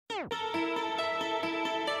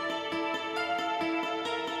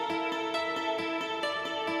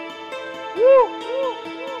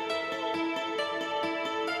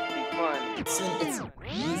It's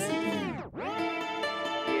easy.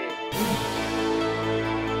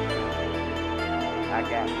 I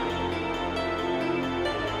got it.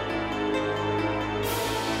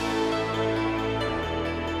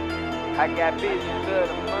 I got visions of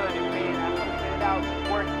the money, man. I hope it out to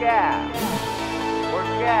work out.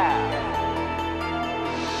 Work out.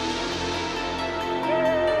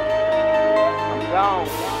 I'm gone.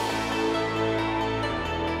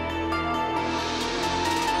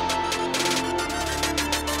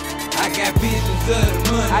 I got visions of the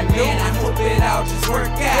money, man. I hope it all just work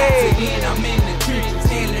out. Till then I'm in the trenches,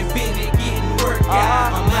 handling business, getting work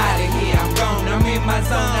out. I'm out of here, I'm gone, I'm in my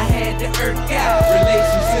zone. I had to work out.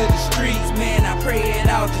 Relations to the streets, man. I pray it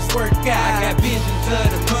all just work out. I got visions of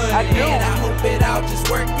the money, man. I hope it all just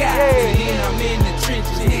work out. Till then I'm in the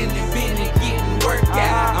trenches, handling business, getting work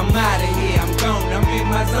out. I'm out of here, I'm gone, I'm in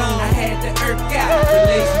my zone. I had to work out.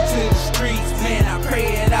 Relations to the streets, man. I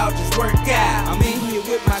pray it all just work out. I'm in here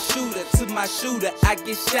with my shooter, to my shooter, I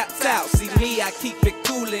get shots out. See me, I keep it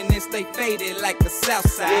coolin' and stay faded like the south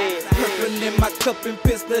side. Purple in my cup and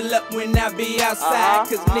pistol up when I be outside.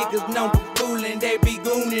 Cause niggas know for foolin', they be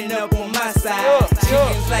goonin' up on my side.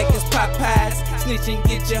 Chickens like it's Popeyes, snitchin'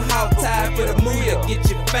 get your hog tied. For the moolah, get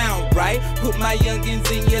you found right. Put my youngins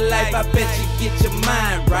in your life, I bet you get your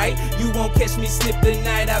mind right. You won't catch me slip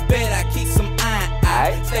tonight, I bet I keep some iron.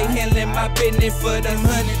 Stay handling my business for them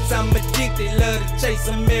hundreds, I'm addicted, love to chase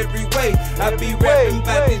them every way. I be rapping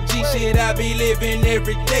about the G shit, I be living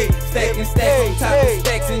every day. Stacking stacks on top of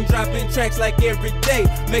stacks and dropping tracks like every day.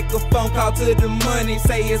 Make a phone call to the money,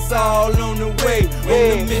 say it's all on the way.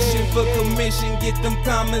 On the mission for commission, get them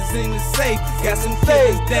commas in the safe. Got some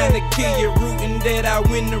killers down to kill you, rooting that I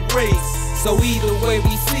win the race. So either way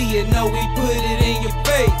we see it, know we put it in your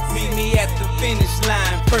face. Meet me at the finish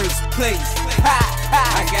line, first place.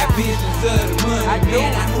 I got visions of the money,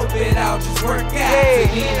 man. I hope it all just work out. Till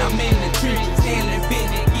then I'm in the trenches, handling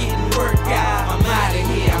business, getting work out. I'm out of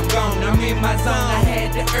here, I'm gone, I'm in my zone. I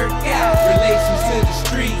had to work out. Relations to the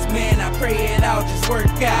streets, man. I pray it all just work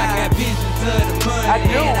out. I got visions of the money,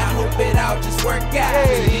 man. I hope it all just work out.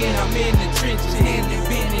 Till then I'm in the trenches, handling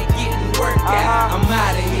business, getting work out. I'm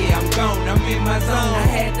out of here, I'm gone, I'm in my zone. I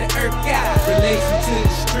had to work out. Relations to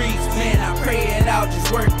the streets, man. I pray it all just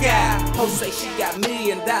work out. Ho say she got $1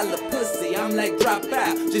 million pussy, I'm like drop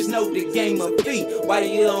out. Just know the game of feet. While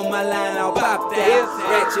you on my line, I'll pop that.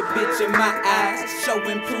 Ratchet bitch in my eyes, show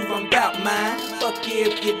and prove I'm bout mine. Fuck you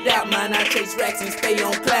if you doubt mine. I chase racks and stay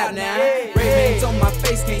on cloud now. Ray-Bans on my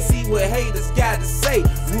face, can't see what haters gotta say.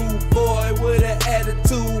 Rude boy with an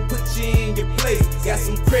attitude, put you in your place. Got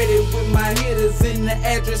some credit with my hitters in the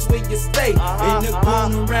address where you stay. In the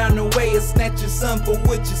goon around the way, a snatch your son for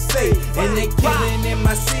what you say. And they killing in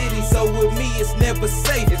my city, so with me it's never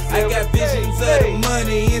safe. I got visions of the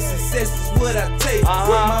money and success is what I take.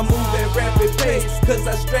 With my move at rapid pace, cause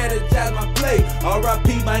I strategize my play.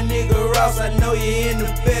 R.I.P. my nigga Ross, I know you're in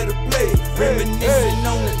a better place. Reminiscing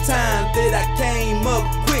on the time that I came up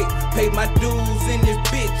quick. Pay my dues in this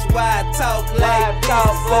bitch, why I talk like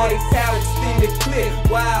this. 40 cal extended clip,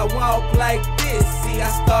 why I walk like this. See, I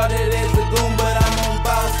started as a goon, but I'm on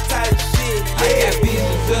boss type shit. I got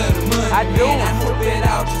visions of the money, man. I hope it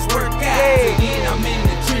all just work out. Till then I'm in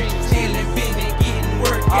the trenches, handling business, getting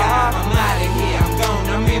work out. I'm out of here, I'm gone,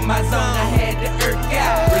 I'm in my zone. I had to work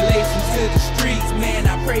out. Relations to the streets, man.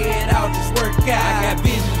 I pray it all just work out. I got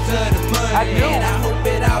visions of the money, man. I hope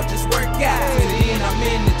it all just work out. Till then I'm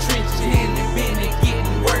in the trenches, handling business,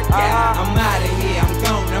 getting work out. I'm out of here, I'm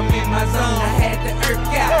gone, I'm in my zone.